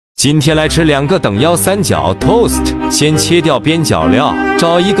今天来吃2个等腰三角 toast。先切掉边角料，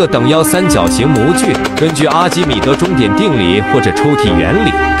找一个等腰三角形模具，根据阿基米德钟点定理或者抽屉原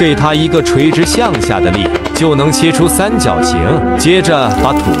理，给它一个垂直向下的力，就能切出三角形。接着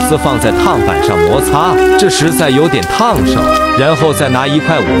把吐司放在烫板上摩擦，这实在有点烫手。然后再拿一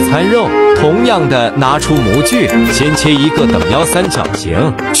块午餐肉，同样的拿出模具，先切一个等腰三角形，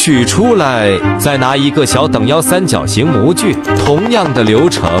取出来，再拿一个小等腰三角形模具，同样的流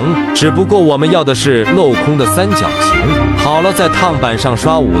程，只不过我们要的是镂空的三角形。好了，在烫板上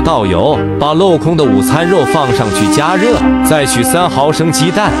刷5道油，把镂空的午餐肉放上去加热，再取3毫升鸡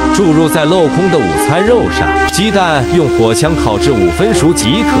蛋注入在镂空的午餐肉上，鸡蛋用火枪烤至5分熟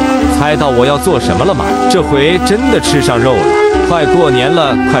即可。猜到我要做什么了吗？这回真的吃上肉了。快过年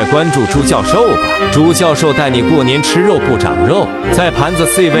了，快关注朱教授吧！朱教授带你过年吃肉不长肉。在盘子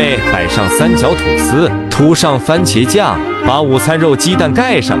C 位摆上3角吐司，涂上番茄酱，把午餐肉、鸡蛋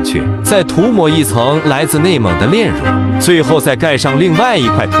盖上去，再涂抹一层来自内蒙的炼乳，最后再盖上另外一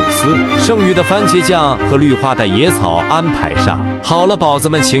块吐司，剩余的番茄酱和绿花带野草安排上。好了，宝子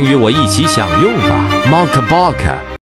们，请与我一起享用吧！Maka Baka。